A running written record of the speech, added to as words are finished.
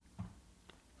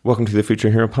Welcome to the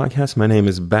Future Hero Podcast. My name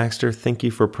is Baxter. Thank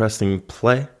you for pressing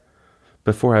play.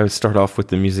 Before I start off with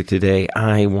the music today,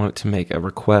 I want to make a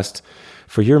request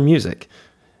for your music.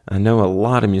 I know a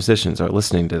lot of musicians are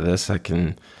listening to this. I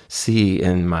can see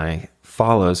in my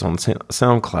follows on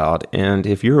SoundCloud, and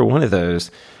if you're one of those,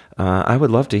 I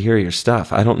would love to hear your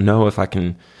stuff. I don't know if I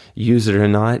can use it or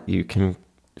not. You can,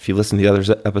 if you listen to the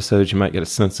other episodes, you might get a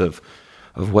sense of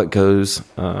what goes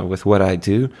with what I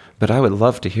do, but I would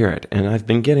love to hear it. And I've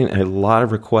been getting a lot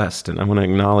of requests, and I want to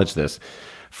acknowledge this,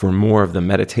 for more of the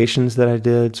meditations that I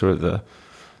did, sort of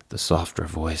the softer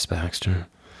voice, Baxter.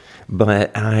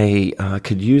 But I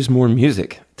could use more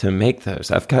music to make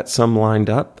those. I've got some lined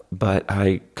up, but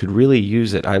I could really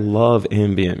use it. I love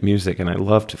ambient music, and I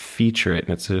love to feature it.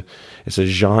 And it's a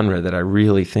genre that I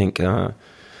really think I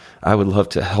would love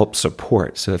to help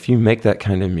support. So if you make that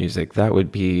kind of music, that would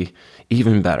be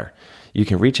even better. You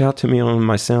can reach out to me on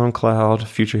my SoundCloud,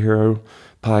 Future Hero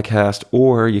Podcast,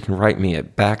 or you can write me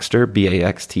at Baxter,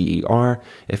 Baxter,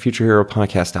 at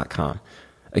futureheropodcast.com.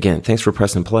 Again, thanks for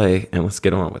pressing play, and let's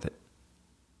get on with it.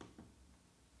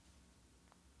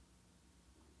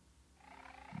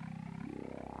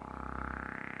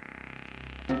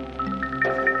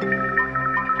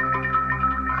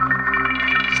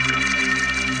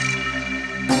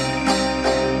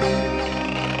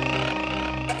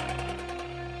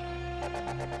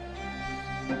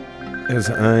 As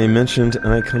I mentioned,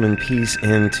 I come in peace,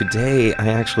 and today I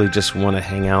actually just want to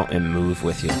hang out and move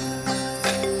with you.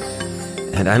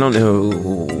 And I don't know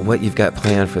what you've got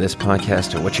planned for this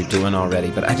podcast or what you're doing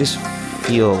already, but I just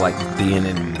feel like being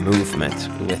in movement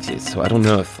with you. So I don't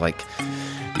know if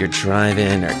you're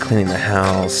driving or cleaning the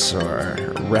house or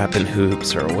wrapping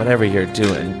hoops or whatever you're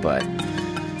doing, but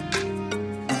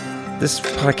this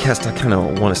podcast, I kind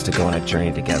of want us to go on a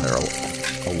journey together,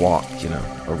 a walk,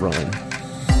 a run.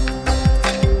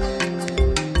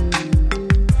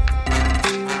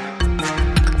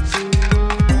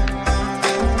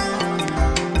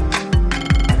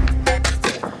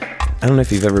 I don't know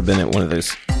if you've ever been at one of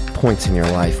those points in your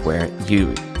life where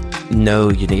you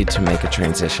know you need to make a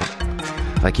transition.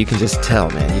 Like you can just tell,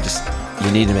 man,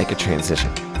 you need to make a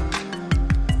transition.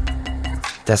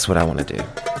 That's what I want to do.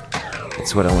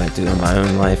 It's what I want to do in my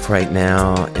own life right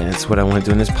now, and it's what I want to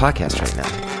do in this podcast right now.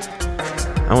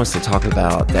 I want us to talk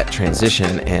about that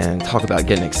transition and talk about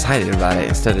getting excited about it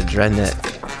instead of dreading it,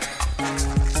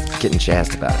 getting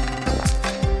jazzed about it.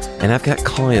 And I've got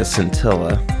Kalia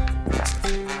Scintilla,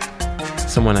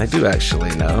 someone I do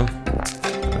actually know,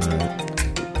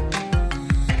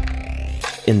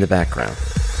 in the background.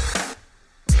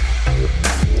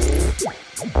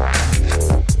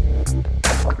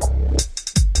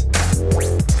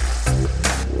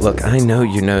 Look, I know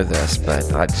you know this, but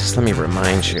just let me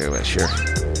remind you, as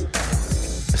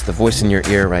the voice in your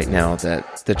ear right now,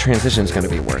 that the transition is going to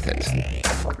be worth it.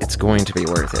 It's going to be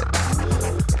worth it.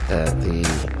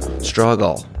 The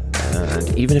struggle.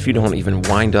 And even if you don't even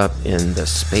wind up in the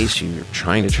space you're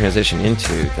trying to transition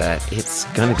into, that it's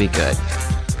going to be good.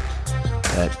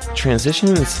 That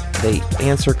transitions, they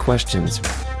answer questions.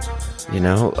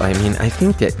 I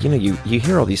think that, you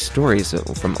hear all these stories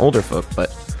from older folk, but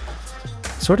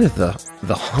sort of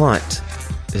the haunt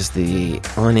is the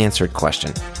unanswered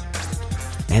question.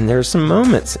 And there are some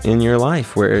moments in your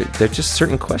life where there are just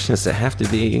certain questions that have to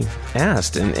be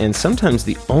asked. And sometimes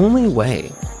the only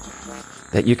way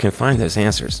that you can find those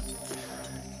answers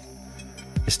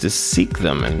is to seek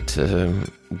them and to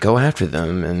go after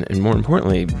them, and more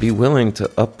importantly, be willing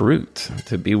to uproot,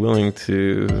 to be willing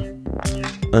to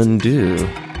undo,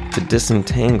 to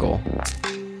disentangle,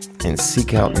 and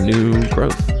seek out new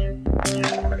growth.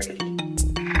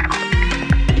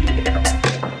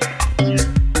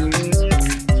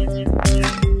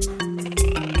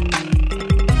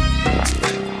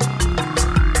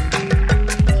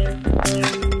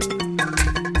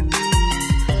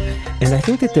 And I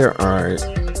think that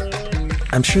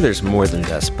I'm sure there's more than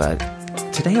this, but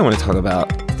today I want to talk about,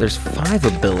 there's 5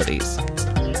 abilities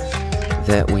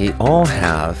that we all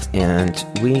have, and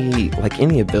we, like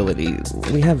any ability,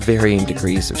 we have varying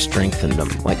degrees of strength in them,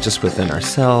 like just within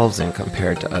ourselves and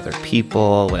compared to other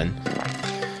people,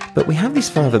 but we have these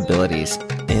 5 abilities,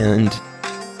 and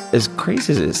as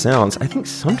crazy as it sounds, I think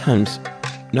sometimes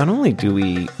not only do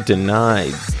we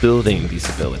deny building these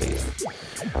abilities,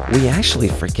 we actually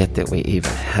forget that we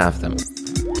even have them.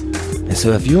 And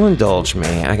so if you'll indulge me,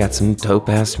 I got some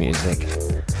dope-ass music.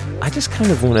 I just kind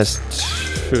of want us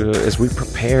to, as we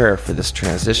prepare for this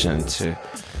transition, to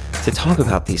talk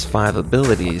about these 5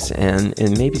 abilities and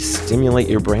maybe stimulate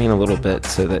your brain a little bit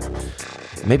so that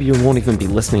maybe you won't even be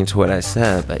listening to what I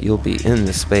said, but you'll be in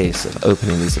the space of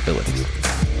opening these abilities.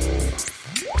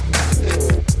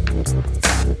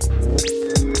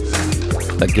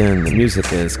 Again, the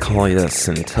music is Kalia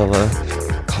Scintilla.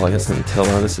 Kalia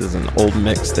Scintilla. This is an old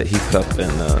mix that he put up in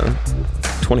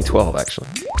 2012, actually.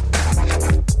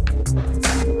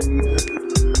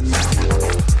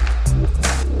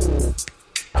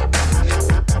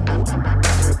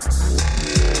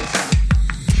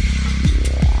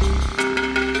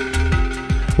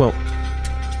 Well,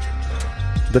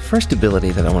 the first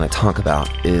ability that I want to talk about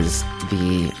is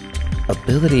the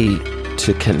ability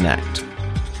to connect.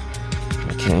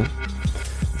 Okay?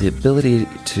 The ability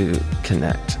to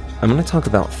connect. I'm going to talk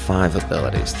about 5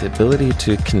 abilities. The ability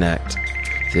to connect,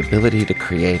 the ability to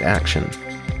create action,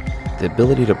 the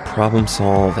ability to problem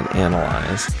solve and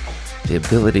analyze, the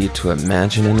ability to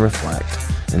imagine and reflect,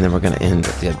 and then we're going to end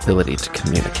with the ability to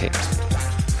communicate.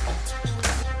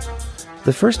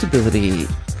 The first ability,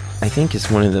 I think,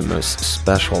 is one of the most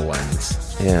special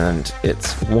ones, and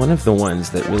it's one of the ones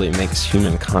that really makes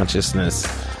human consciousness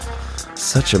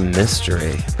such a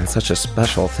mystery and such a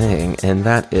special thing, and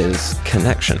that is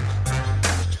connection.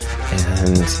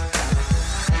 And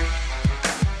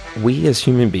we as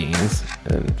human beings,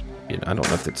 and I don't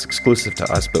know if it's exclusive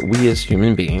to us, but we as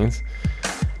human beings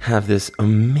have this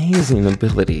amazing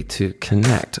ability to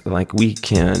connect. Like we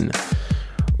can,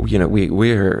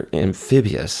 we're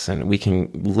amphibious, and we can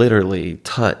literally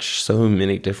touch so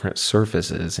many different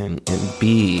surfaces and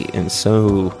be in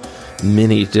so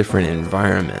many different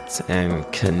environments and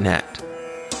connect.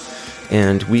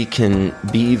 And we can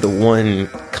be the one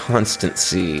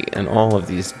constancy in all of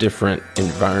these different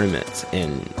environments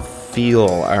and feel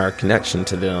our connection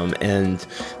to them, and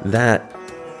that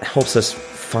helps us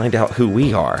find out who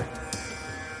we are.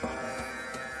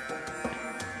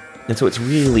 And so it's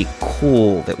really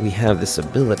cool that we have this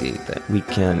ability that we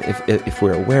can, if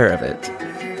we're aware of it,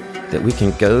 that we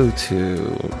can go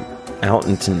out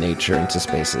into nature, into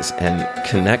spaces, and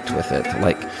connect with it.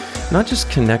 Like, not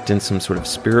just connect in some sort of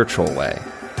spiritual way,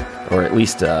 or at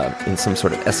least in some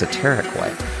sort of esoteric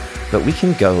way, but we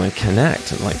can go and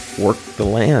connect and like work the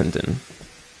land and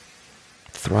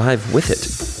thrive with it.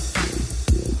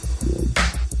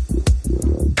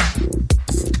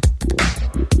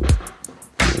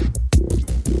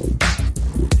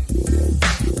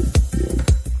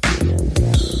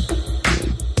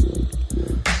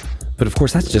 But of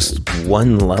course, that's just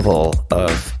one level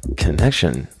of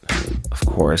connection, of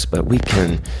course, but we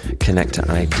can connect to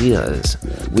ideas.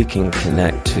 We can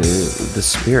connect to the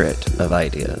spirit of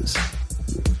ideas.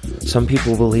 Some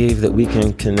people believe that we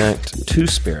can connect to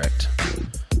spirit,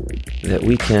 that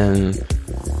we can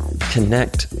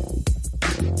connect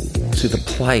to the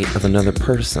plight of another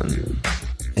person,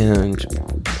 and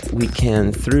we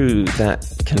can, through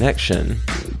that connection,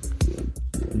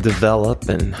 develop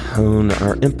and hone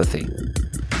our empathy.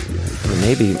 Or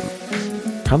maybe,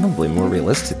 probably more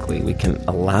realistically, we can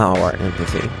allow our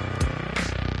empathy.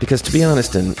 Because to be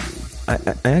honest, and I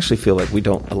actually feel like we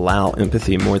don't allow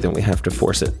empathy more than we have to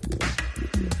force it.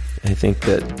 I think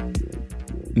that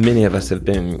many of us have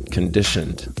been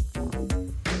conditioned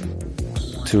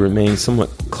to remain somewhat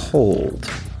cold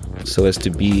so as to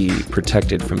be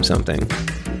protected from something.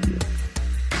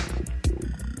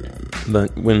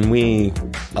 But when we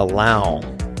allow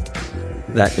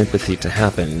that empathy to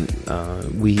happen,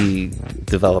 we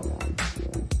develop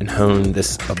and hone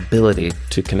this ability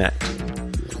to connect,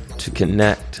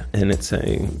 and it's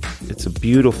a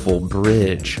beautiful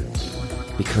bridge,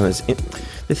 because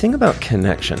the thing about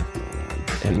connection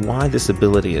and why this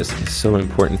ability is so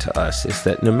important to us is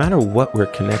that no matter what we're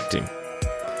connecting,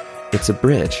 it's a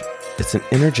bridge. It's an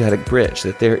energetic bridge,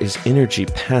 that there is energy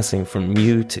passing from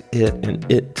you to it and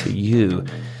it to you.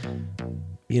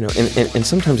 And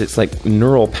sometimes it's like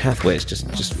neural pathways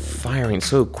just firing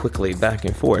so quickly back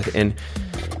and forth. And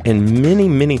many,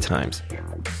 many times,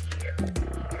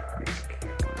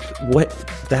 what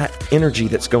that energy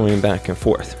that's going back and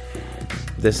forth,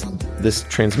 this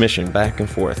transmission back and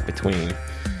forth between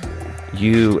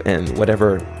you and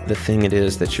whatever the thing it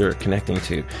is that you're connecting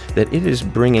to, that it is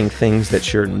bringing things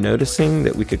that you're noticing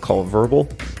that we could call verbal,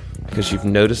 because you've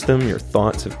noticed them, your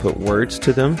thoughts have put words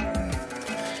to them.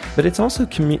 But it's also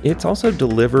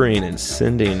delivering and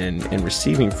sending and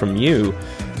receiving from you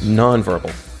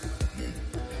nonverbal.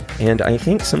 And I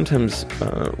think sometimes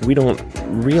we don't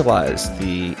realize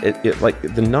like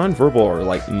the nonverbal are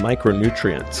like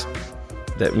micronutrients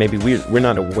that maybe we're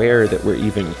not aware that we're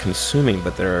even consuming,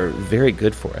 but they're very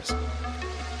good for us.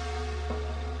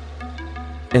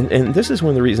 And this is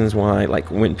one of the reasons why, like,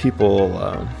 when people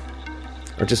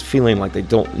are just feeling like they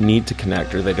don't need to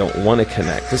connect or they don't want to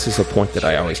connect, this is a point that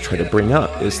I always try to bring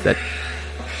up, is that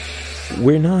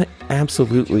we're not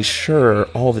absolutely sure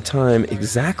all the time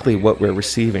exactly what we're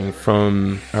receiving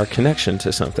from our connection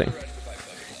to something.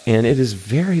 And it is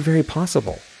very, very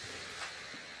possible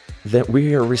that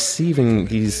we are receiving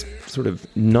these sort of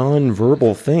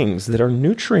non-verbal things that are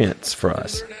nutrients for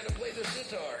us.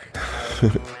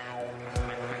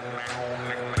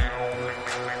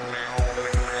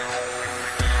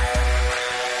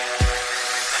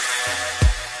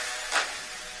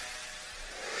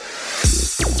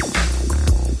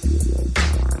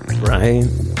 Right?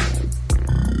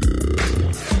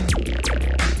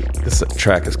 This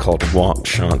track is called Womp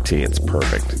Shanti. It's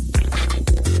perfect.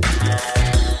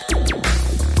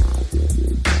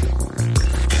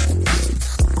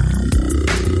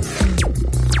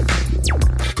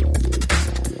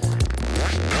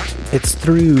 It's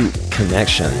through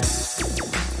connection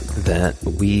that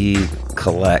we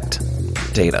collect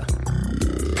data.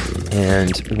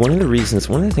 And one of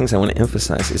the things I want to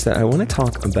emphasize is that I want to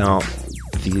talk about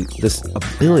this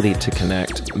ability to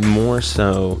connect more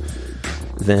so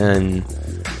than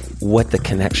what the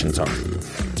connections are.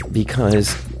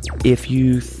 Because if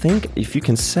you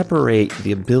can separate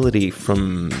the ability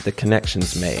from the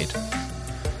connections made,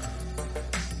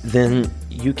 then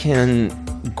you can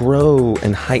grow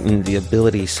and heighten the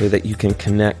ability so that you can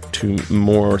connect to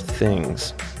more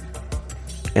things.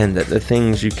 And that the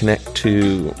things you connect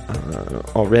to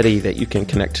already, that you can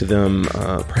connect to them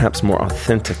perhaps more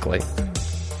authentically.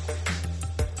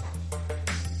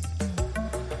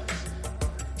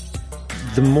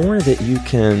 The more that you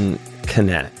can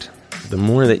connect, the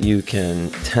more that you can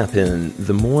tap in,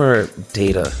 the more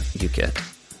data you get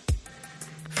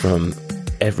from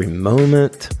every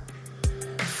moment,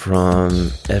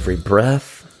 from every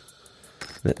breath,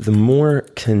 the more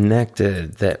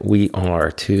connected that we are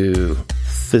to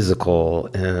physical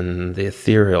and the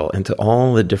ethereal and to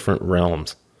all the different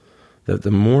realms,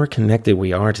 the more connected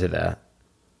we are to that,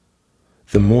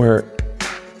 the more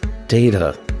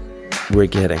data we're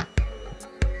getting.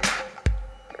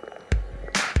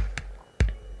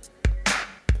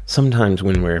 Sometimes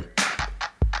when we're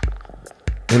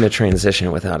in a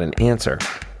transition without an answer,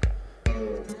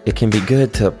 it can be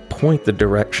good to point the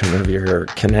direction of your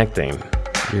connecting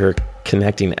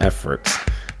efforts,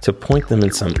 to point them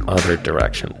in some other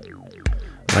direction.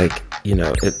 Like,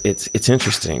 it's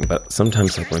interesting, but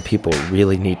sometimes like when people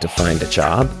really need to find a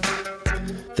job,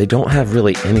 they don't have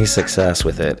really any success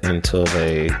with it until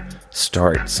they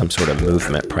start some sort of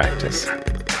movement practice,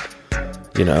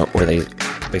 or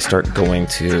they start going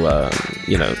to,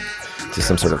 to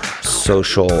some sort of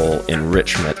social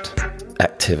enrichment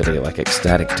activity like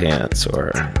ecstatic dance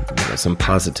or some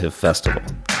positive festival.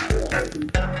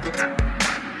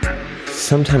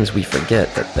 Sometimes we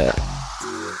forget that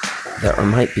there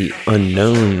might be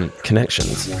unknown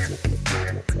connections.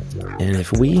 And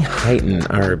if we heighten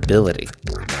our ability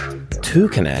to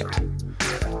connect,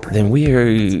 then we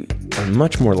are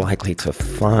much more likely to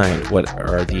find what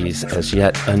are these as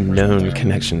yet unknown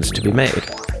connections to be made.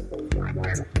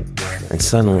 And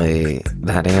suddenly,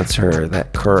 that answer,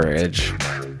 that courage,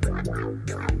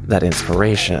 that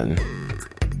inspiration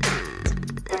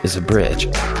is a bridge.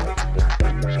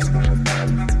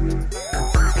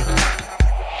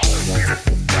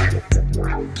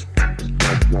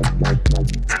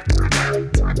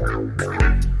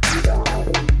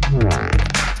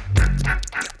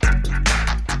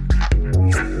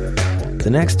 The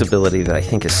next ability that I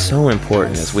think is so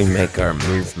important as we make our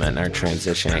movement, our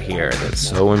transition here, that's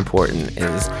so important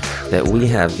is that we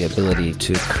have the ability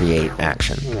to create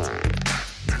action.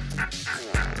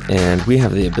 And we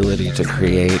have the ability to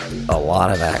create a lot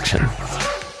of action.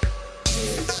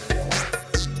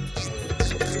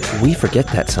 We forget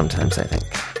that sometimes, I think.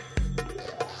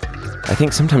 I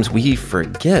think sometimes we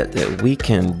forget that we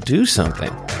can do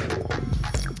something.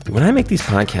 When I make these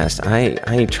podcasts,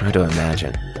 I try to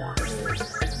imagine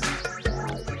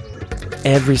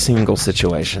every single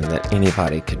situation that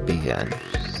anybody could be in,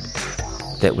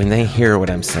 that when they hear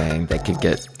what I'm saying, they could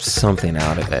get something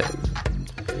out of it.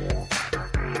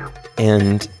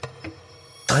 And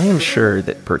I am sure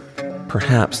that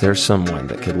perhaps there's someone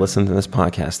that could listen to this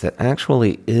podcast that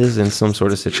actually is in some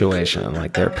sort of situation,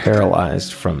 like they're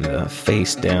paralyzed from the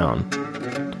face down,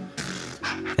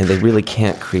 and they really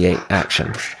can't create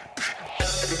action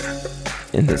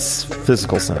in this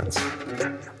physical sense.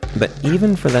 But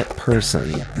even for that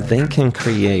person, they can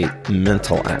create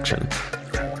mental action.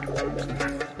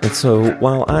 And so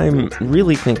while I'm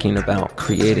really thinking about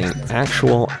creating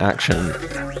actual action,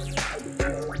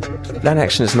 that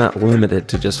action is not limited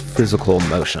to just physical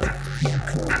motion.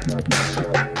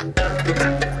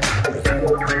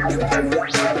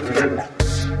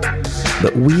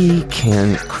 But we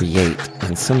can create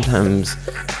and sometimes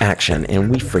action,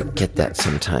 and we forget that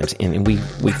sometimes, and we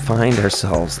find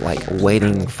ourselves like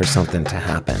waiting for something to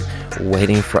happen,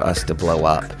 waiting for us to blow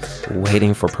up,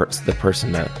 waiting for the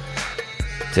person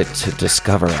to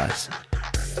discover us.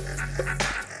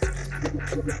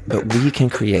 But we can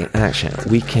create action.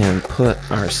 We can put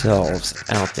ourselves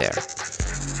out there.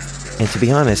 And to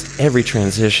be honest, every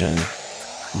transition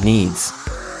needs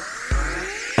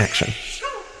action.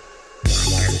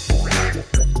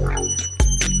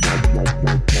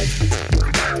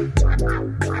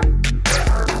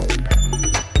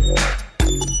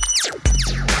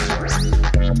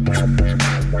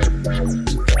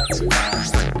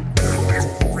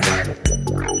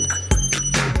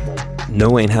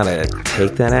 Knowing how to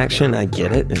take that action, I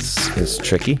get it. It's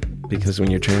tricky because when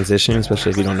you're transitioning,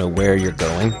 especially if you don't know where you're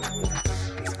going,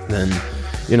 then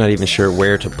you're not even sure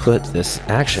where to put this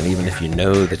action, even if you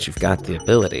know that you've got the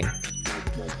ability.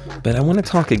 But I want to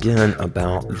talk again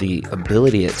about the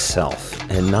ability itself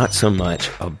and not so much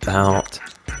about,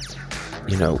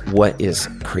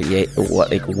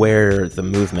 where the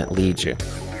movement leads you.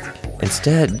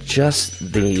 Instead,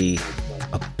 just the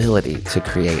ability to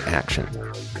create action.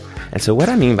 And so what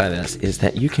I mean by this is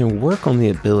that you can work on the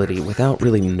ability without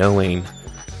really knowing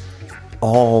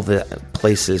all the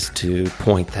places to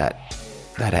point that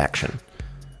action.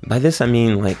 By this I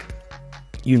mean,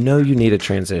 you need a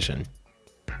transition.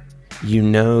 You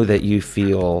know that you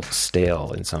feel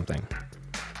stale in something.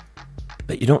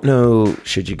 But you don't know,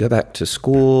 should you go back to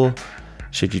school?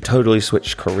 Should you totally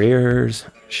switch careers?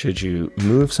 Should you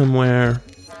move somewhere?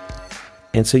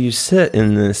 And so you sit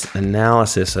in this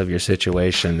analysis of your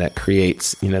situation that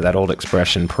creates, that old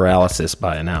expression, paralysis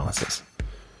by analysis.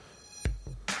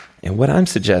 And what I'm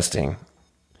suggesting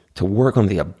to work on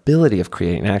the ability of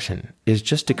creating action is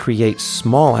just to create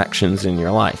small actions in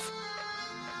your life.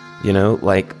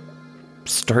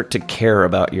 Start to care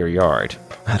about your yard.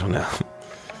 I don't know.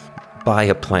 Buy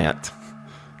a plant.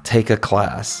 Take a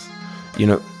class.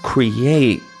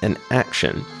 Create an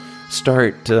action.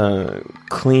 Start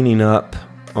cleaning up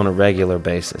on a regular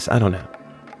basis. I don't know.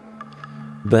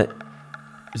 But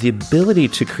the ability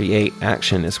to create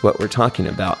action is what we're talking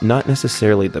about, not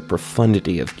necessarily the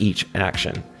profundity of each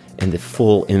action and the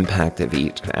full impact of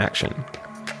each action.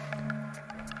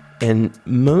 And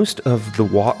most of the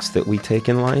walks that we take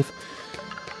in life,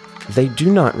 they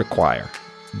do not require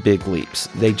big leaps.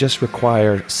 They just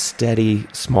require steady,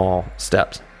 small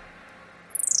steps.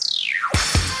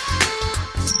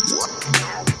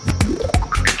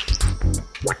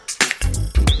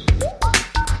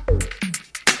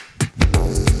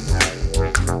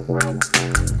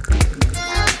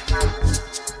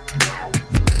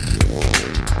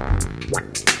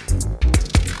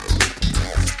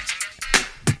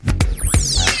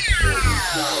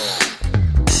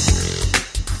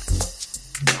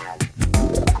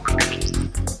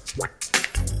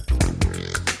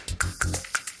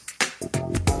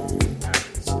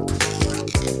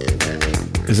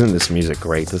 Isn't this music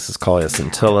great? This is called a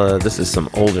Scintilla. This is some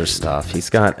older stuff. He's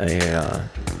got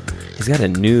a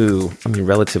new,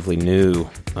 relatively new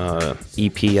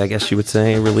EP, I guess you would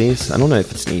say, release. I don't know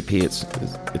if it's an EP. It's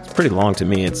pretty long to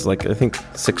me. It's I think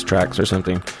 6 tracks or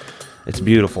something. It's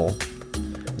beautiful.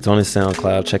 It's on his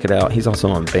SoundCloud. Check it out. He's also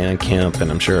on Bandcamp, and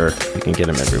I'm sure you can get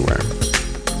him everywhere.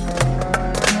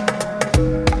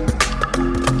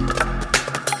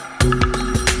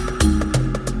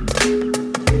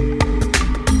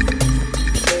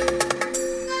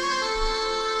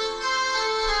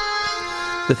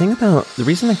 The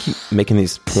reason I keep making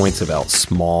these points about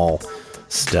small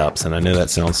steps, and I know that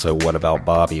sounds so what about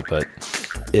Bobby, but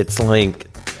it's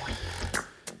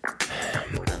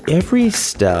every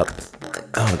step,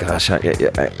 oh gosh,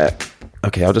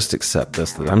 okay, I'll just accept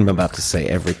this. I'm about to say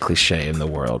every cliche in the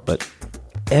world, but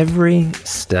every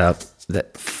step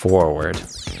that forward,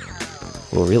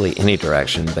 well, really any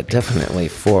direction, but definitely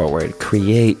forward,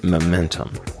 create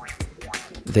momentum.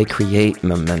 They create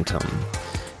momentum.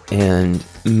 And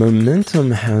momentum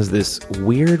has this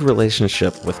weird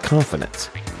relationship with confidence.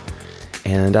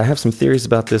 And I have some theories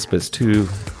about this, but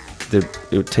it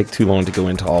would take too long to go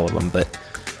into all of them. But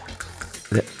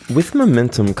with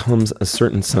momentum comes a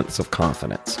certain sense of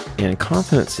confidence. And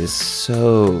confidence is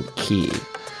so key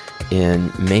in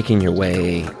making your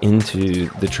way into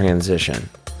the transition,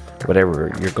 whatever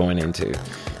you're going into,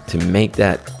 to make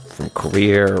that from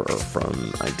career or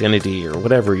from identity or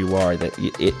whatever you are, that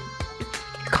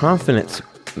confidence,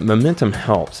 momentum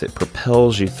helps. It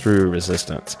propels you through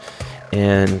resistance.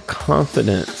 And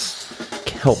confidence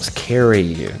helps carry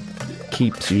you,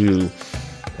 keeps your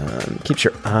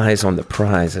eyes on the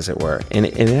prize, as it were. And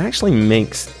it actually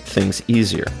makes things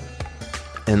easier.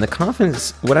 And the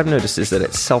confidence, what I've noticed is that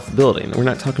it's self-building. We're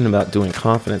not talking about doing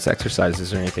confidence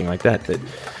exercises or anything like that. That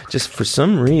just for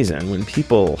some reason, when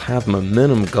people have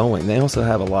momentum going, they also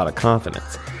have a lot of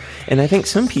confidence. And I think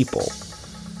some people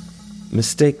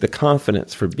mistake the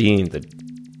confidence for the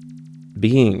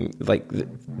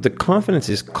confidence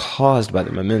is caused by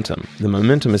the momentum. The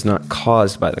momentum is not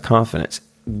caused by the confidence.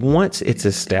 Once it's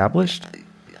established,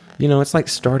 it's like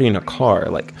starting a car.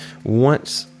 Like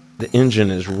once the engine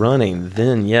is running,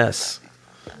 then yes,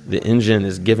 the engine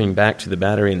is giving back to the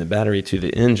battery and the battery to the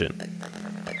engine.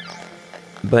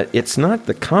 But it's not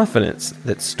the confidence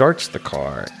that starts the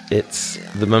car, it's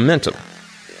the momentum,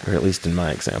 or at least in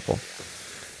my example.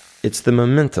 It's the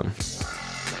momentum.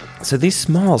 So these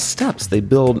small steps, they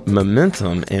build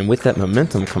momentum, and with that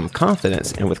momentum comes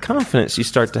confidence. And with confidence, you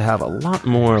start to have a lot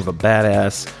more of a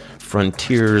badass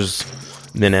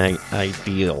frontiersman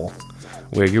ideal,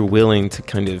 where you're willing to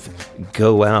kind of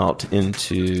go out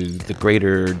into the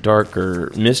greater, darker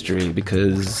mystery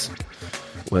because,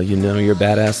 well, you're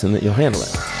badass and that you'll handle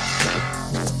it.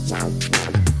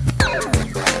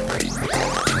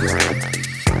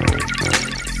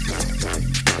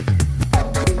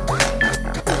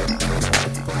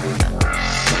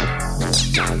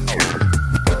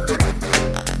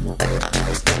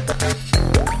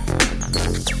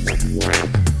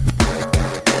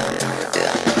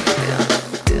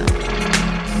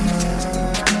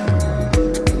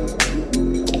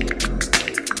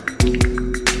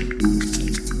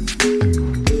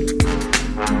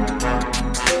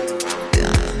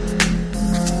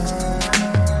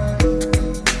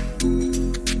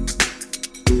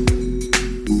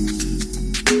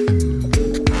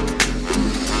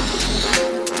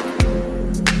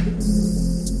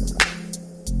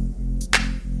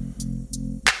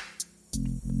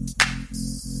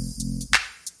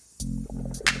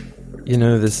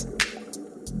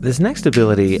 This next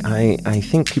ability, I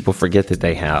think people forget that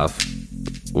they have,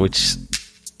 which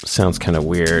sounds kind of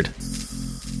weird,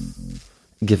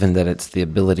 given that it's the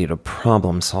ability to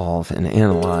problem solve and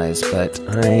analyze, but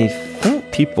I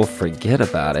think people forget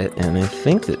about it, and I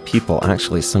think that people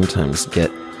actually sometimes get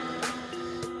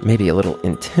maybe a little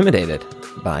intimidated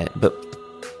by it, but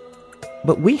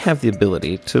we have the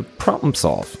ability to problem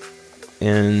solve,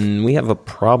 and we have a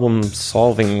problem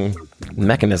solving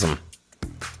mechanism.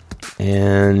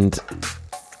 And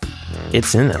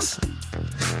it's in us.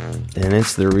 And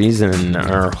it's the reason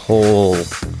our whole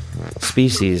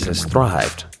species has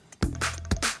thrived.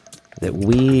 That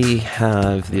we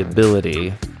have the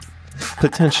ability,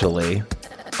 potentially,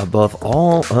 above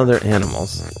all other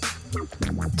animals,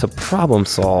 to problem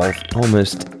solve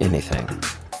almost anything.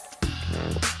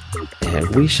 And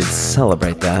we should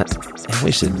celebrate that, and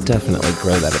we should definitely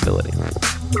grow that ability.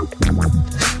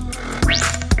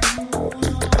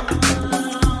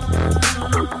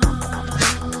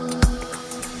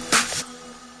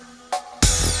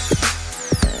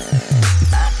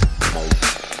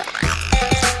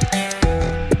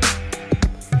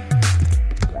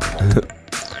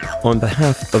 On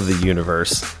behalf of the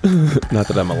universe, not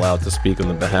that I'm allowed to speak on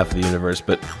the behalf of the universe,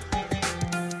 but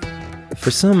for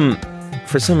some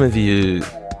of you,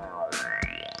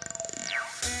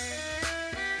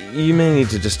 you may need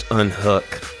to just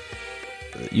unhook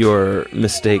your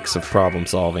mistakes of problem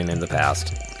solving in the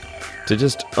past. To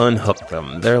just unhook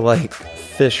them. They're like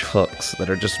fish hooks that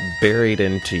are just buried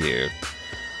into you.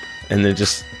 And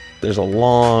there's a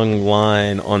long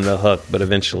line on the hook, but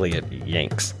eventually it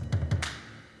yanks.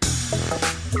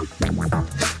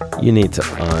 You need to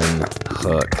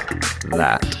unhook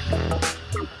that.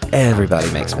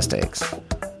 Everybody makes mistakes.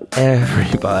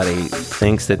 Everybody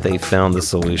thinks that they found the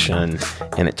solution,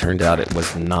 and it turned out it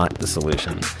was not the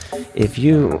solution. If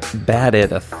you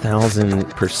batted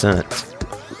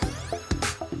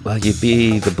 1,000%, well, you'd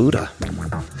be the Buddha.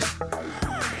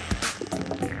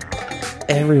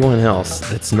 Everyone else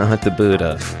that's not the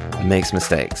Buddha makes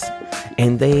mistakes.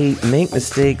 And they make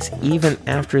mistakes even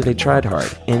after they tried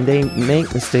hard. And they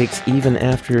make mistakes even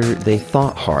after they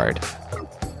thought hard.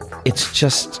 It's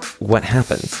just what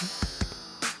happens.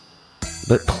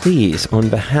 But please, on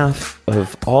behalf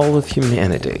of all of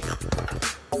humanity,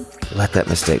 let that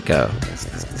mistake go.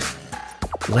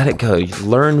 Let it go. You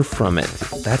learn from it.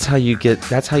 That's how you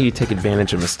take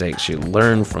advantage of mistakes. You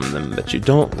learn from them, but you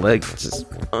don't just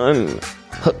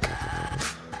unhook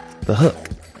the hook.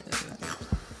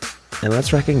 And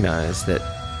let's recognize that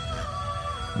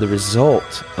the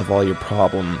result of all your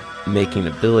problem-making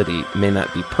ability may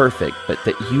not be perfect, but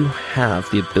that you have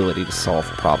the ability to solve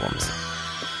problems.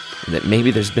 And that maybe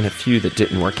there's been a few that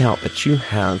didn't work out, but you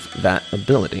have that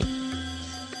ability.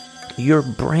 Your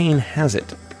brain has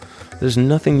it. There's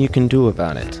nothing you can do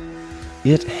about it.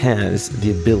 it has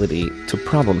the ability to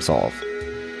problem solve.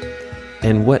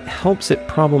 And what helps it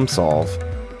problem solve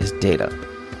is data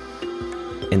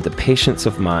and the patience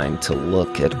of mind to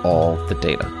look at all the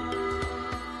data.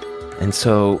 And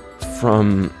so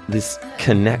from this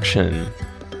connection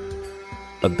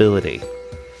ability,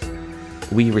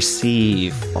 we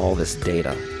receive all this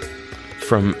data.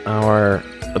 From our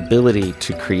ability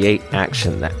to create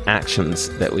action, the actions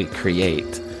that we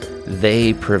create,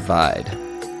 they provide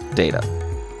data.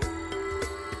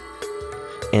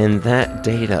 And that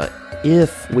data,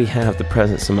 if we have the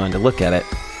presence of mind to look at it,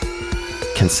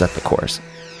 can set the course.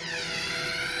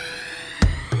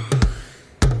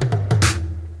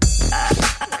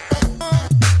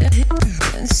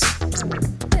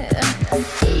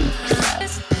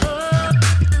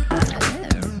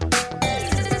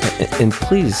 And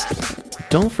please,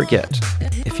 don't forget,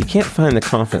 if you can't find the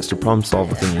confidence to problem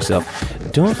solve within yourself,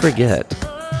 don't forget,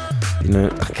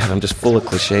 God, I'm just full of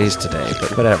cliches today,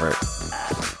 but whatever.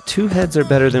 2 heads are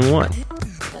better than 1.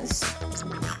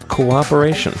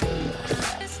 Cooperation,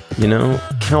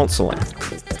 counseling,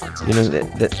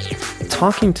 that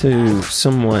talking to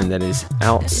someone that is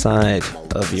outside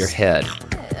of your head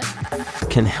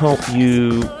can help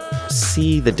you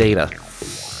see the data.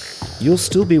 You'll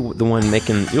still be the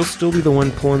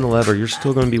one pulling the lever. You're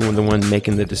still going to be the one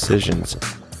making the decisions.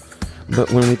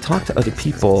 But when we talk to other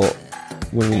people,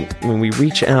 when we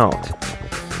reach out,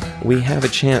 we have a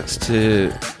chance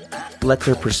to let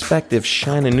their perspective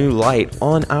shine a new light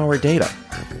on our data.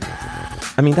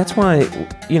 I mean, that's why,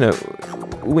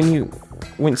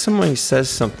 when somebody says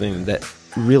something that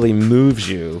really moves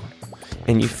you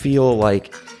and you feel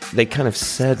like they kind of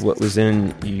said what was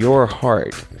in your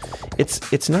heart,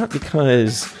 it's not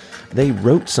because they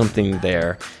wrote something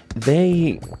there.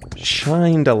 They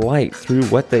shined a light through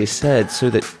what they said so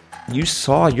that you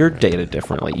saw your data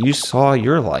differently. You saw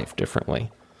your life differently.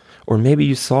 Or maybe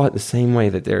you saw it the same way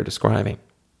that they're describing.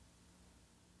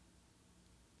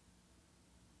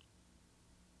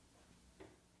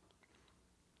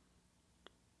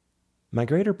 My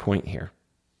greater point here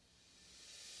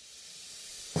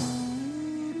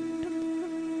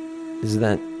is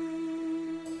that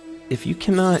if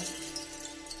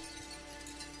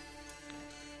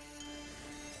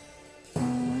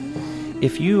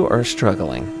you are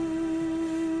struggling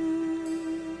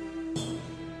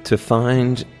to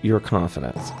find your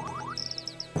confidence,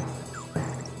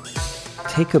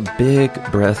 take a big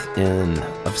breath in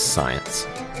of science.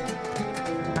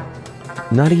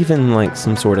 Not even like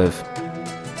some sort of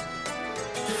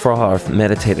far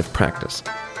meditative practice,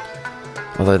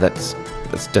 although that's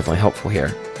definitely helpful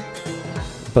here.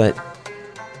 But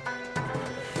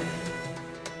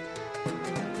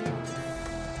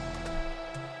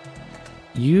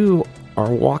you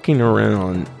are walking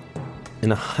around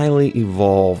in a highly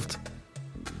evolved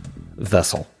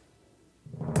vessel.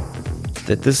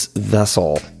 That this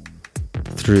vessel,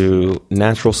 through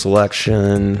natural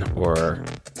selection or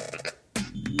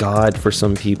God for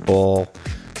some people,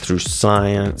 through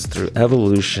science, through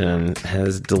evolution,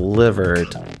 has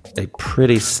delivered a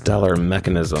pretty stellar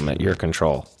mechanism at your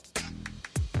control.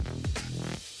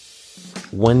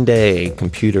 One day,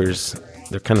 computers,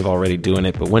 they're kind of already doing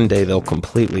it, but one day they'll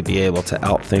completely be able to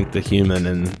outthink the human,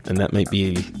 and that might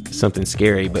be something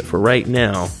scary. But for right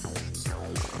now,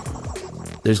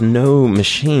 there's no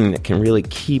machine that can really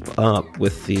keep up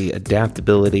with the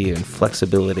adaptability and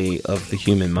flexibility of the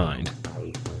human mind.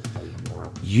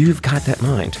 You've got that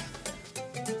mind.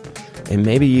 And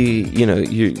maybe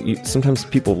you sometimes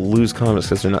people lose confidence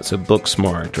because they're not so book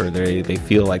smart, or they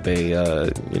feel like they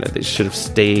should have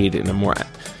stayed in a more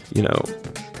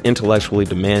intellectually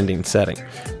demanding setting.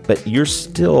 But you're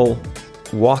still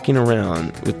walking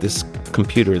around with this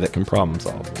computer that can problem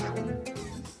solve.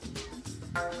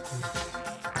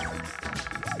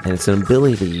 And it's an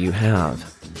ability you have.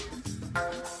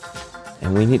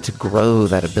 And we need to grow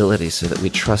that ability so that we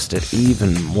trust it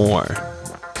even more.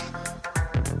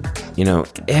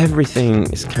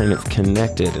 Everything is kind of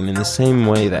connected, and in the same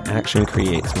way that action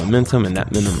creates momentum, and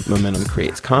that momentum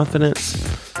creates confidence,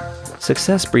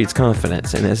 success breeds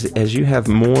confidence. And as you have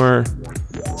more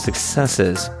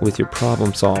successes with your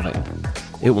problem solving,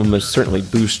 it will most certainly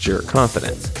boost your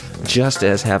confidence, just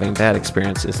as having bad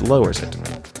experiences lowers it.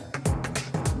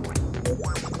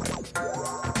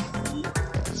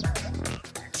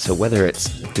 So whether it's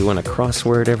doing a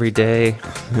crossword every day,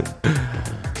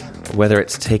 whether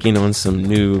it's taking on some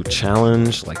new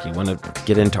challenge, like you want to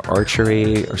get into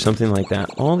archery or something like that,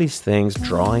 all these things,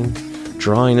 drawing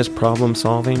is problem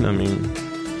solving. I mean,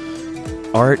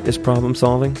 art is problem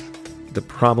solving. The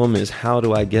problem is, how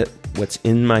do I get what's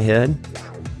in my head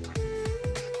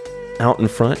out in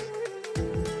front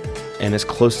and as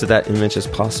close to that image as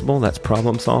possible. That's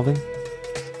problem solving.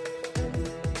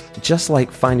 Just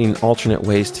like finding alternate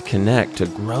ways to connect, to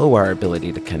grow our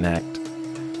ability to connect,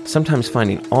 sometimes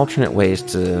finding alternate ways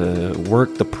to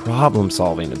work the problem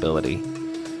solving ability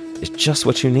is just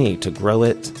what you need to grow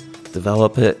it,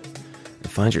 develop it, and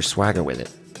find your swagger with it.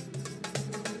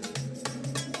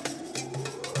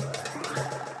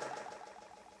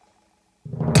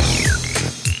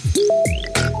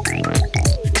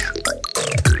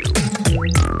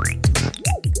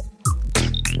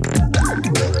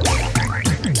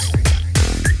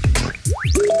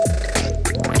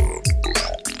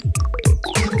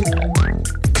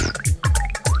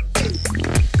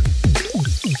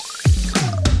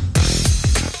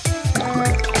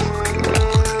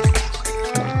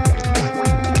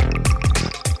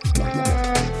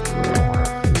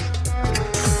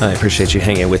 I appreciate you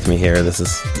hanging with me here. I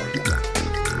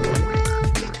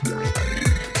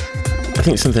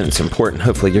think something that's important.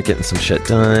 Hopefully you're getting some shit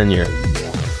done. You're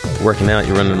working out.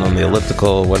 You're running on the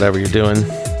elliptical, whatever you're doing.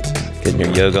 Getting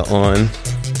your yoga on.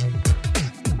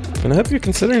 And I hope you're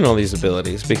considering all these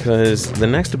abilities, because the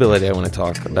next ability I want to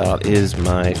talk about is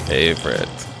my favorite.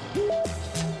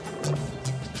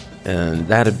 And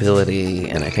that ability,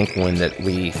 and I think one that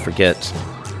we forget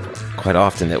quite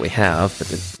often that we have,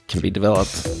 but it can be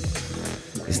developed,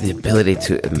 is the ability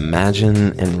to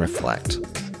imagine and reflect.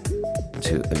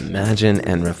 To imagine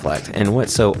and reflect. And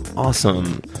what's so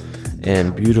awesome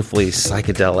and beautifully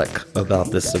psychedelic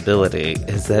about this ability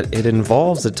is that it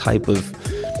involves a type of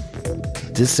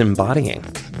disembodying.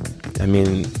 I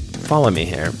mean, follow me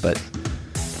here, but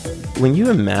when you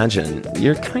imagine,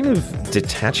 you're kind of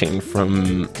detaching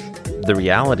from the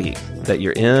reality that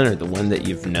you're in or the one that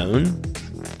you've known.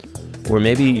 Or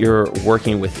maybe you're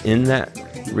working within that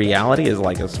reality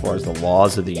as far as the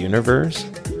laws of the universe,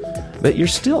 but you're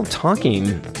still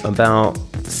talking about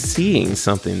seeing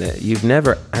something that you've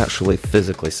never actually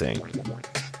physically seen.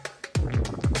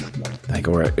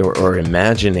 Or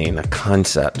imagining a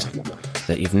concept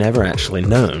that you've never actually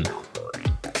known.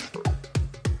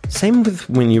 Same with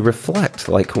when you reflect,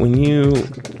 when you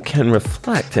can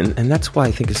reflect, and that's why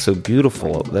I think it's so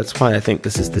beautiful. That's why I think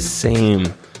this is the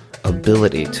same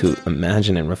ability to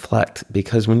imagine and reflect,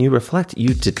 because when you reflect,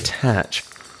 you detach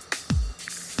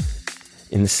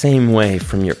in the same way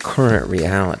from your current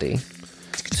reality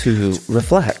to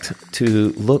reflect, to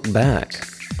look back,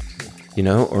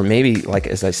 or maybe,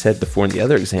 as I said before in the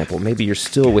other example, maybe you're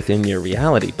still within your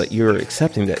reality, but you're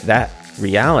accepting that that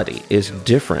reality is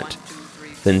different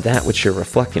than that which you're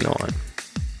reflecting on.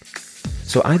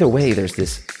 So either way, there's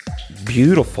this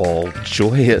beautiful,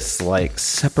 joyous,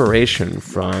 separation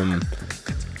from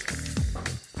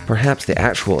perhaps the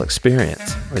actual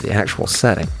experience or the actual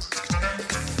setting.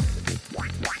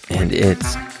 And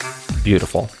it's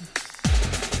beautiful.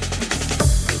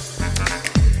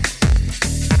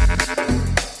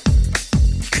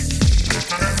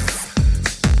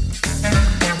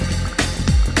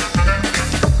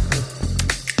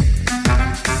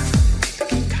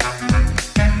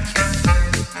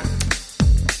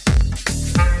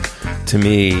 To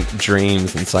me,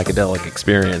 dreams and psychedelic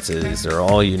experiences are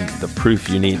the proof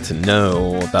you need to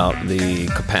know about the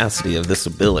capacity of this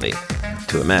ability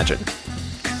to imagine.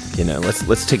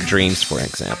 Let's take dreams for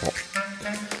example.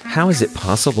 How is it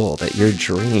possible that your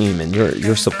dream and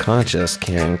your subconscious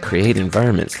can create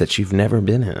environments that you've never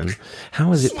been in?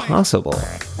 How is it possible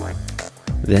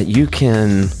that you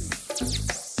can,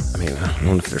 I don't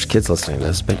know if there's kids listening to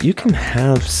this, but you can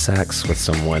have sex with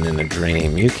someone in a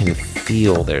dream. You can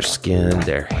feel their skin,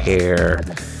 their hair,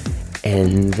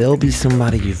 and they'll be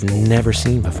somebody you've never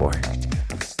seen before.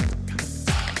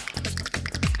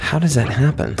 How does that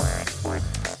happen?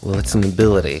 Well, it's an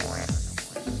ability,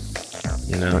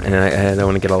 and I don't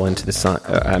want to get all into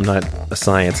the I'm not a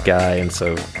science guy, and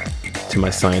so to my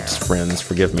science friends,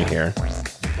 forgive me here.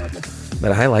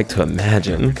 But I like to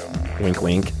imagine, wink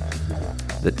wink,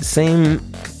 that the same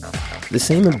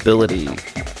ability,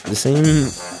 the same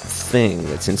thing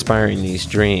that's inspiring these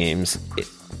dreams,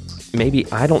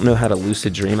 maybe I don't know how to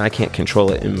lucid dream, I can't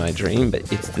control it in my dream, but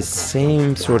it's the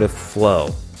same sort of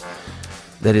flow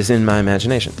that is in my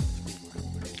imagination.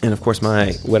 And of course,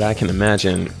 what I can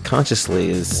imagine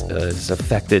consciously is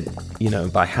affected,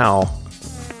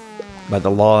 by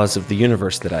the laws of the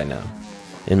universe that I know.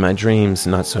 In my dreams,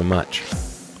 not so much.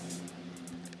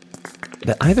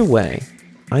 But either way,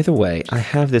 I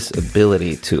have this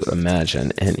ability to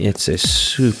imagine, and it's a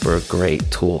super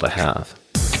great tool to have.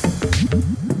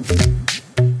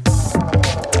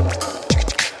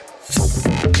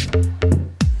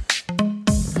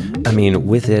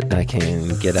 With it, I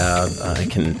can get out, I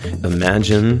can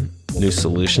imagine new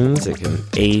solutions. It can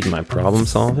aid my problem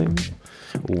solving.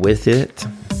 With it,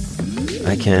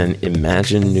 I can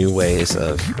imagine new ways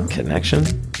of connection.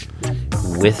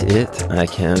 With it, I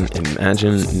can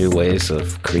imagine new ways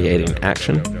of creating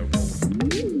action.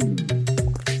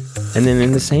 And then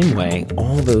in the same way,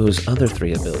 all those other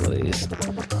three abilities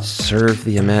serve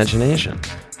the imagination.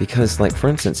 Because, like, for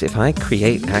instance, if I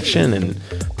create action and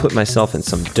put myself in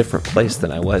some different place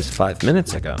than I was 5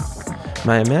 minutes ago,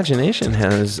 my imagination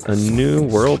has a new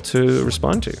world to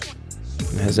respond to.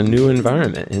 It has a new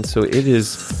environment. And so it is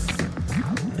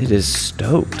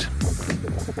stoked.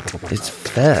 It's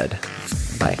fed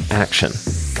by action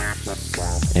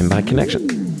and by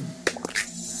connection.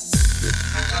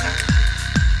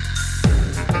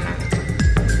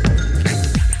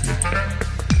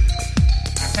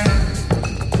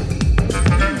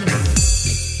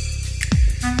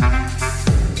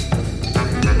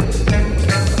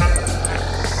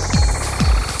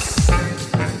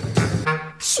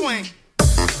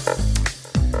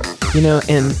 You know,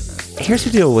 and here's the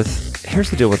deal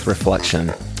with reflection.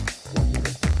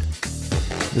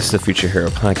 This is the Future Hero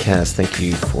Podcast. Thank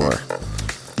you for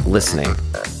listening.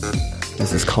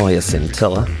 This is Kalia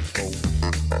Scintilla.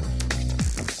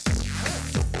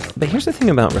 But here's the thing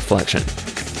about reflection.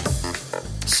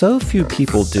 So few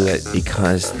people do it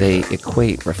because they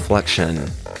equate reflection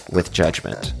with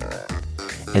judgment.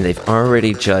 And they've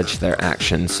already judged their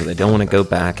actions, so they don't want to go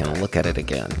back and look at it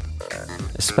again.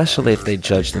 Especially if they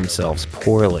judge themselves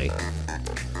poorly,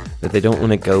 that they don't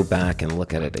want to go back and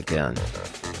look at it again.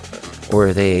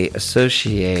 Or they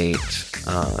associate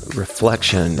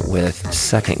reflection with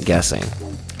second guessing,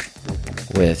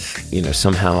 with, you know,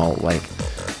 somehow like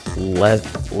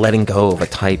letting go of a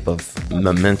type of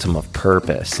momentum of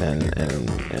purpose and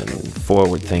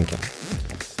forward thinking.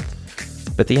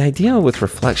 But the idea with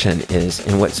reflection is,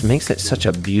 and what makes it such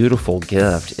a beautiful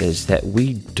gift, is that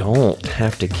we don't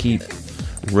have to keep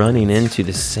running into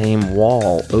the same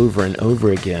wall over and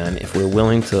over again if we're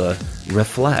willing to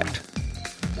reflect.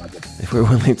 If we're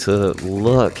willing to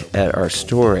look at our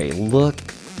story.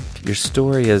 Your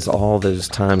story is all those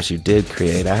times you did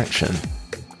create action.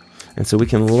 And so we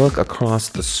can look across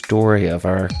the story of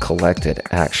our collected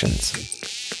actions.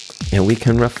 And we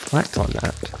can reflect on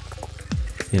that.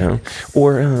 You know?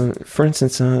 Or, for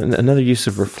instance, another use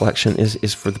of reflection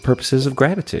is for the purposes of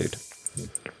gratitude.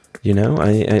 You know,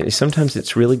 I sometimes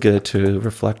it's really good to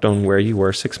reflect on where you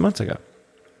were 6 months ago.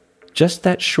 Just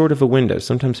that short of a window.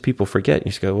 Sometimes people forget.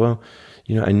 You just go, well,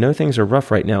 you know, I know things are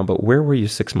rough right now, but where were you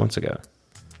 6 months ago?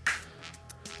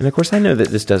 And of course, I know that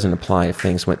this doesn't apply if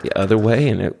things went the other way.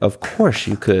 And of course,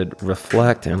 you could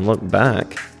reflect and look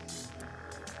back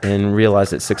and realize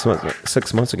that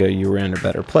 6 months ago, you were in a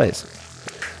better place.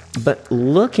 But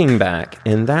looking back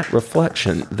and that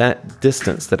reflection, that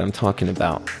distance that I'm talking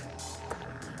about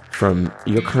from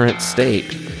your current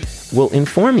state will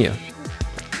inform you.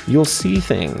 You'll see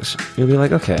things. You'll be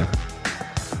like, okay,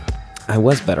 I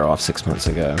was better off 6 months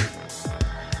ago.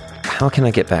 How can I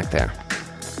get back there?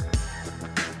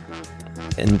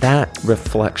 And that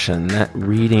reflection, that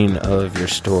reading of your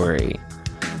story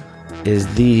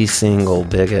is the single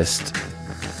biggest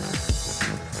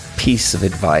piece of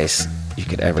advice you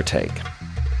could ever take.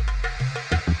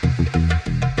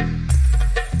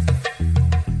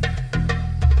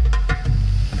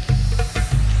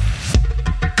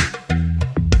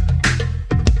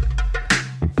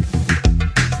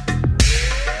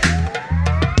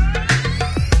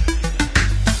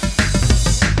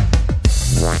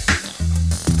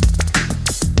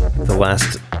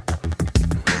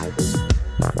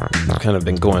 I've kind of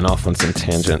been going off on some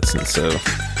tangents, and so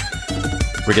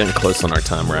we're getting close on our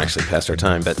time. We're actually past our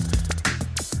time, but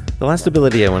the last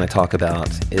ability I want to talk about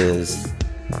is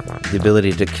the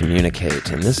ability to communicate,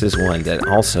 and this is one that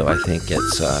also I think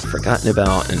gets forgotten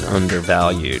about and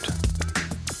undervalued.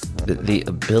 The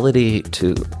ability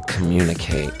to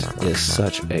communicate is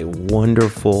such a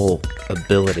wonderful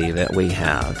ability that we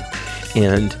have,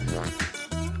 and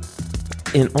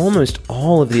in almost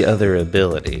all of the other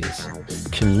abilities,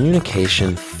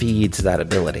 communication feeds that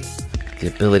ability. The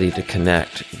ability to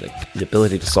connect, the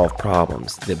ability to solve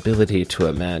problems, the ability to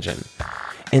imagine,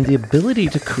 and the ability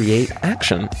to create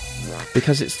action.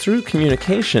 Because it's through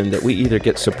communication that we either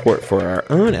get support for our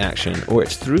own action, or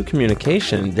it's through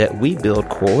communication that we build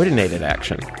coordinated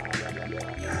action.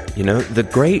 You know, the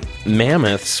great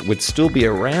mammoths would still be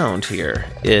around here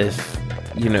if,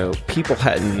 you know, people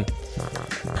hadn't,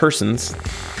 persons,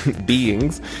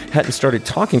 beings, hadn't started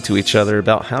talking to each other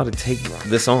about how to take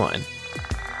this on.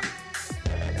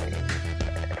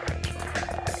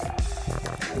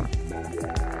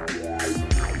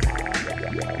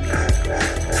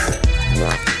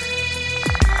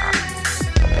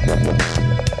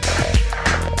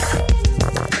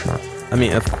 I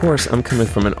mean, of course, I'm coming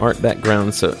from an art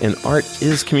background, and art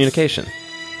is communication.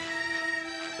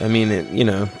 I mean,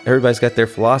 everybody's got their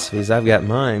philosophies, I've got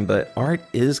mine, but art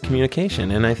is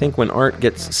communication. And I think when art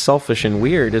gets selfish and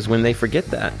weird is when they forget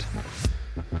that.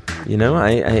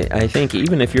 I think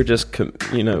even if you're just,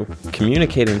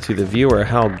 communicating to the viewer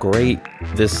how great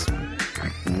this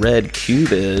red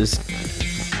cube is,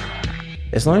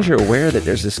 as long as you're aware that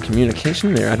there's this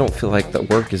communication there, I don't feel like the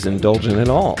work is indulgent at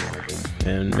all.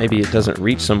 And maybe it doesn't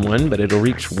reach someone, but it'll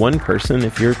reach one person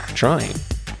if you're trying.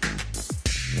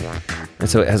 And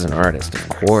so as an artist, of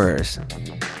course,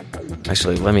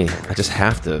 actually, I just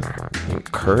have to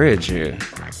encourage you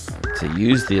to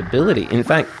use the ability. In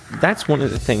fact, that's one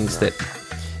of the things that,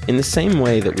 in the same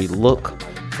way that we look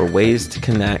for ways to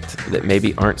connect that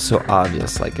maybe aren't so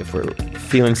obvious, like if we're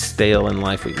feeling stale in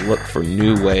life, we look for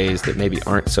new ways that maybe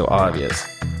aren't so obvious.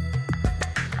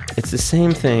 It's the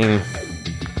same thing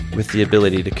with the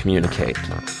ability to communicate.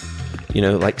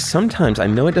 Like sometimes, I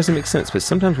know it doesn't make sense, but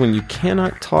sometimes when you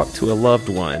cannot talk to a loved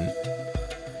one,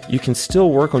 you can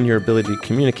still work on your ability to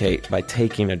communicate by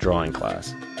taking a drawing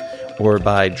class, or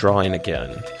by drawing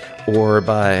again, or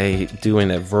by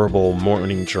doing a verbal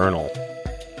morning journal.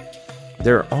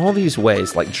 There are all these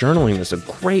ways, like journaling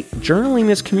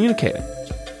is communicating.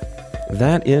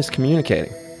 That is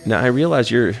communicating. Now, I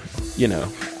realize you're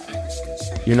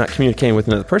not communicating with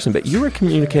another person, but you are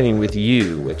communicating with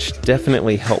you, which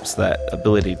definitely helps that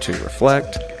ability to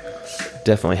reflect,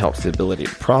 definitely helps the ability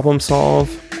to problem solve,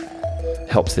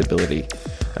 helps the ability,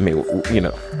 I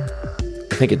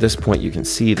think at this point you can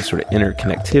see the sort of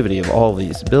interconnectivity of all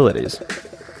these abilities.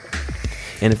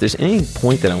 And if there's any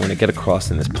point that I want to get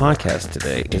across in this podcast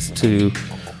today, is to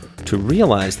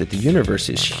realize that the universe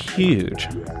is huge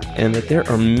and that there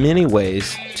are many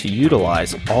ways to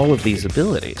utilize all of these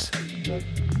abilities.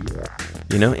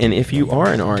 And if you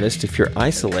are an artist, if you're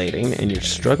isolating and you're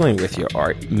struggling with your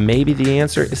art, maybe the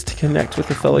answer is to connect with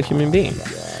a fellow human being.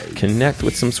 Connect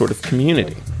with some sort of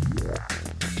community.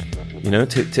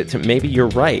 To maybe you're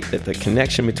right that the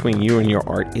connection between you and your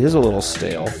art is a little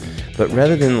stale, but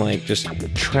rather than just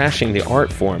trashing the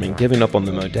art form and giving up on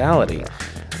the modality,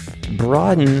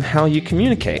 broaden how you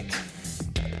communicate.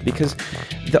 Because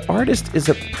the artist is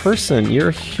a person, you're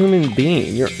a human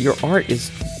being. Your art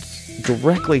is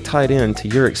directly tied into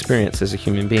your experience as a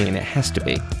human being. It has to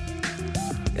be.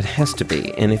 It has to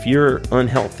be. And if you're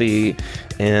unhealthy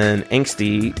and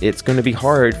angsty, it's going to be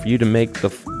hard for you to make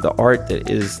the art that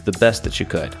is the best that you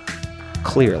could.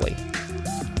 Clearly.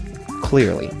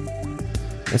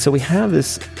 And so we have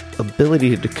this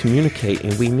ability to communicate,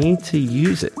 and we need to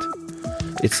use it.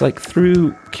 It's like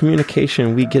through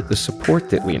communication we get the support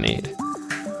that we need.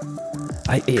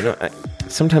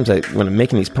 Sometimes when I'm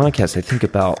making these podcasts, I think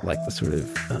about the sort of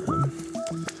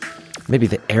maybe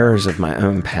the errors of my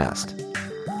own past.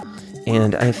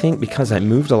 And I think because I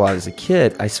moved a lot as a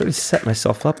kid, I sort of set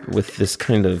myself up with this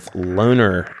kind of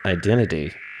loner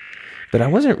identity. But I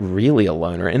wasn't really a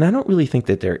loner, and I don't really think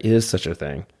that there is such a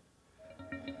thing.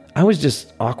 I was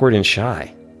just awkward and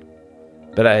shy.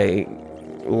 But I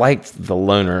liked the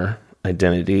loner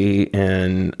identity,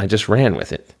 and I just ran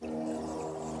with it.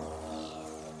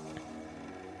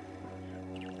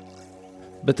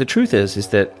 But the truth is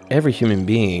that every human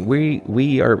being,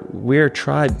 we're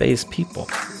tribe-based people.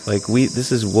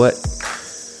 This is what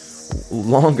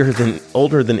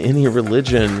older than any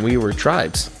religion, we were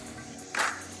tribes.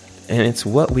 And it's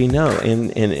what we know.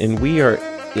 And we are,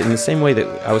 in the same way that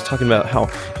I was talking about how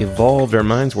evolved our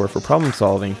minds were for problem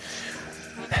solving,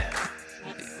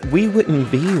 we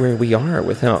wouldn't be where we are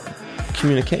without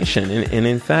communication. And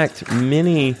in fact,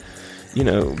 many,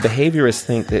 behaviorists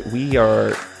think that we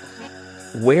are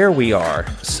where we are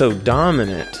so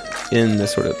dominant in the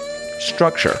sort of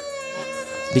structure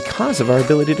because of our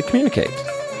ability to communicate.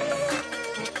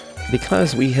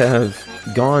 Because we have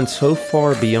gone so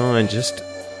far beyond just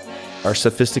our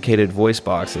sophisticated voice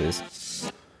boxes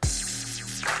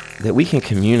that we can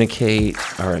communicate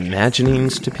our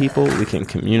imaginings to people, we can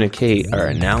communicate our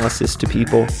analysis to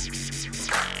people.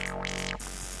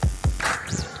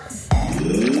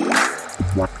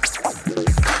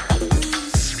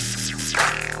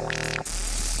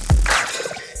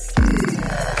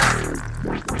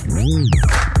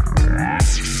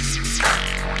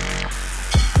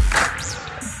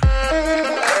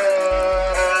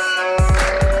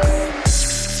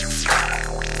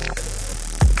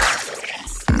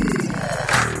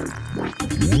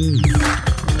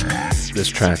 This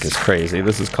track is crazy.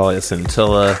 This is Kalia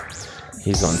Scintilla.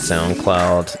 He's on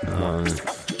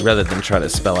SoundCloud. Rather than try to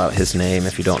spell out his name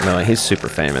if you don't know it, he's super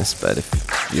famous. But if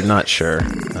you're not sure,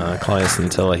 Kalia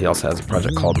Scintilla, he also has a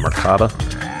project called Merkaba.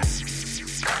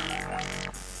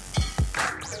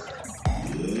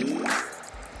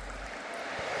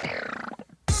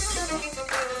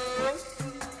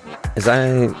 as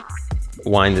I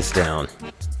wind this down,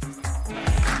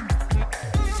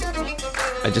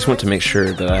 I just want to make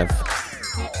sure that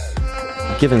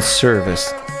I've given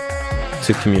service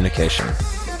to communication,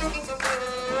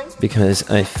 because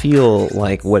I feel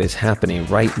like what is happening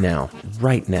right now,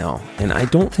 and I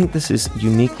don't think this is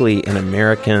uniquely an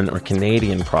American or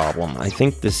Canadian problem. I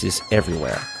think this is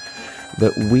everywhere.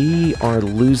 But we are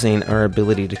losing our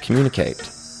ability to communicate.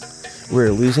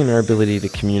 We're losing our ability to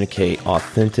communicate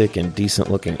authentic and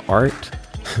decent-looking art.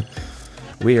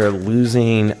 We are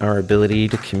losing our ability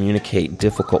to communicate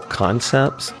difficult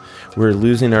concepts. We're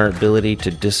losing our ability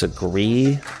to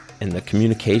disagree in the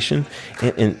communication.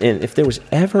 And if there was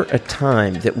ever a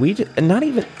time that not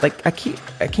even, like, I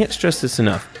can't stress this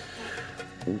enough.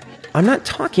 I'm not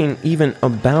talking even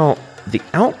about the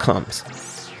outcomes.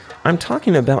 I'm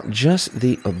talking about just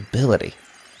the ability.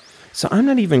 So I'm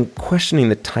not even questioning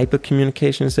the type of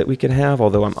communications that we could have,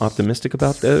 although I'm optimistic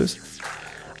about those.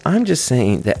 I'm just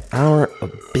saying that our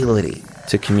ability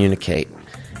to communicate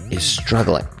is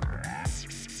struggling.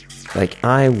 Like,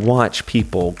 I watch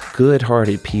people,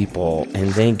 good-hearted people,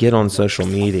 and they get on social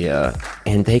media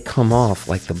and they come off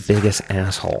like the biggest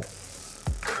asshole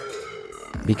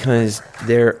because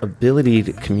their ability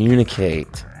to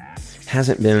communicate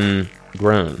hasn't been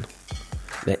grown.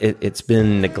 It's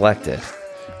been neglected,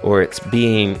 or it's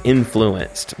being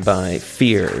influenced by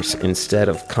fears instead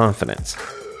of confidence.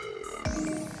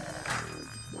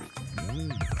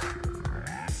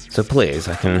 So please,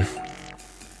 I can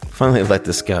finally let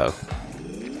this go.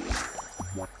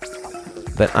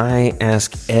 But I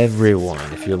ask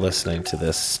everyone, if you're listening to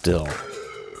this still,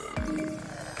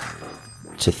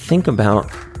 to think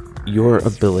about your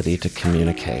ability to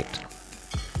communicate,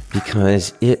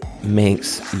 because it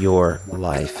makes your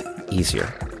life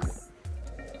easier.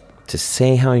 To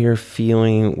say how you're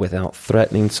feeling without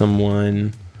threatening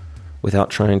someone, without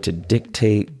trying to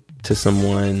dictate to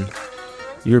someone,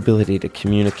 your ability to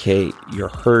communicate your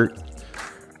hurt,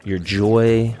 your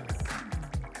joy,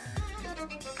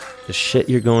 the shit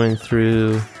you're going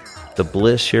through, the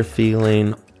bliss you're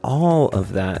feeling, all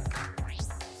of that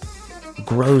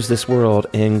grows this world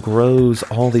and grows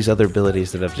all these other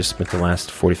abilities that I've just spent the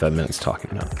last 45 minutes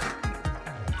talking about.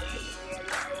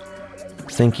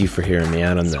 Thank you for hearing me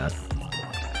out on that.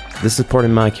 This is part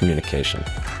of my communication.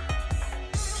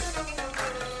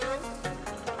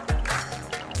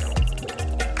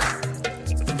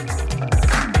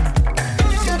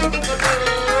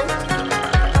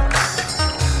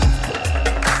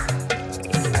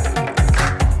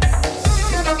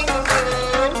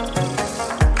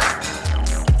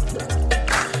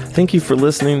 Thank you for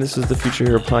listening. This is the Future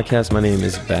Hero Podcast. My name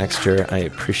is Baxter. I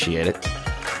appreciate it.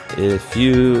 If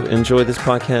you enjoy this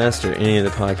podcast or any of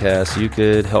the podcasts, you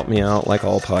could help me out like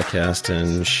all podcasts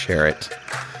and share it.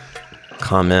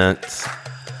 Comment,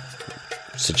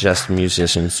 suggest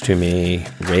musicians to me,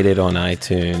 rate it on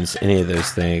iTunes, any of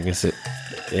those things.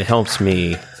 It helps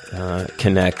me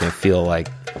connect and feel like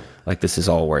this is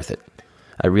all worth it.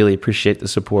 I really appreciate the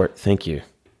support. Thank you.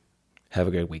 Have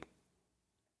a good week.